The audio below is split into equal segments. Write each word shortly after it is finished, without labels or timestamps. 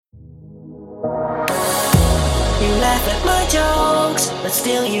You laugh at my jokes, but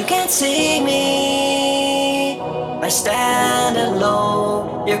still you can't see me. I stand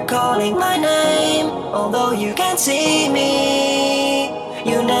alone, you're calling my name, although you can't see me.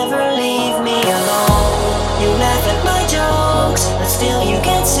 You never leave me alone. You laugh at my jokes, but still you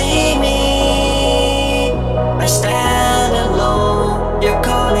can't see me. I stand